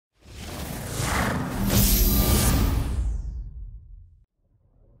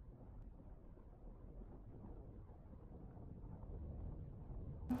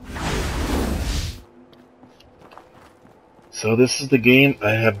So this is the game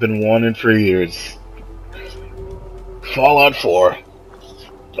I have been wanting for years. Fallout 4.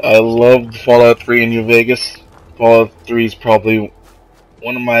 I loved Fallout 3 in New Vegas. Fallout 3 is probably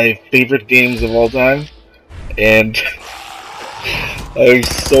one of my favorite games of all time. And I'm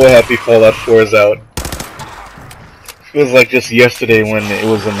so happy Fallout 4 is out. Feels like just yesterday when it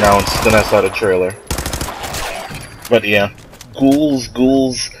was announced, then I saw the trailer. But yeah, ghouls,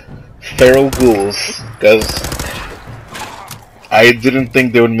 feral ghouls, because I didn't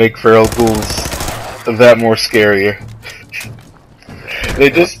think they would make feral ghouls that more scarier. They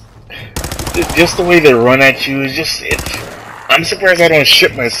just the way they run at you is I'm surprised I don't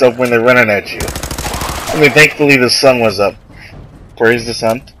shit myself when they're running at you. I mean, thankfully the sun was up. Praise the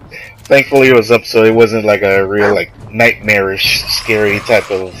sun. Thankfully it was up, so it wasn't like a real nightmarish, scary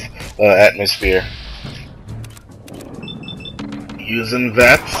type of atmosphere. Using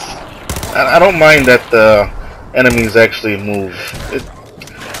that, I don't mind that the enemies actually move.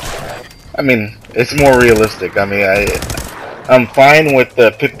 I mean, it's more realistic. I mean, I'm fine with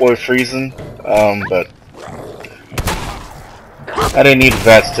the Pip-Boy freezing, but I didn't need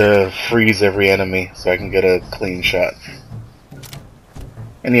VATS to freeze every enemy so I can get a clean shot.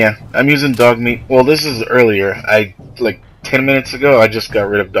 And yeah, I'm using dog meat. Well, this is earlier. Like 10 minutes ago, I just got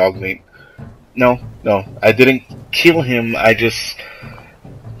rid of dog meat. No, I didn't kill him. I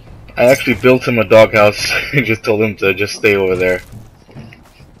actually built him a doghouse and just told him to just stay over there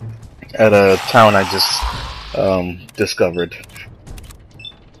at a town I just discovered.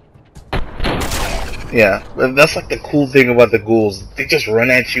 Yeah, that's like the cool thing about the ghouls. They just run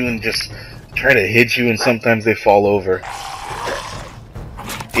at you and just try to hit you, and sometimes they fall over.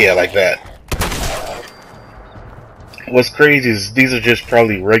 Yeah, like that. What's crazy is these are just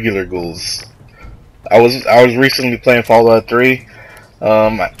probably regular ghouls. I was recently playing Fallout 3.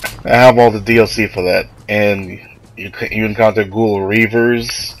 I have all the DLC for that, and you encounter ghoul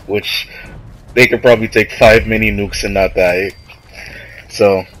reavers, which they could probably take 5 mini nukes and not die.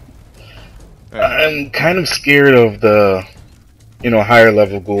 So I'm kind of scared of the higher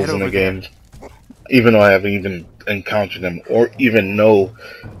level ghouls in the game, even though I haven't even encountered them or even know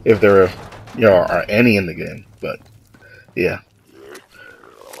if there are any in the game. But yeah,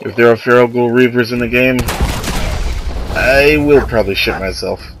 if there are feral ghoul reavers in the game, I will probably shit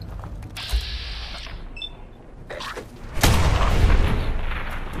myself.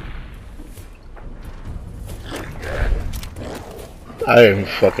 I am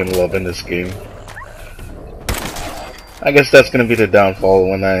fucking loving this game. I guess that's gonna be the downfall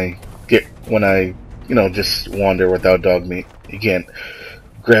when I just wander without dog meat. You can't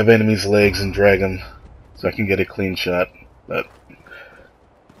grab enemies' legs and drag them so I can get a clean shot. But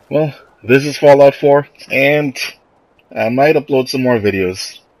well, this is Fallout 4, and I might upload some more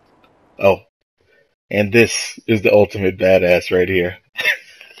videos. Oh, and this is the ultimate badass right here.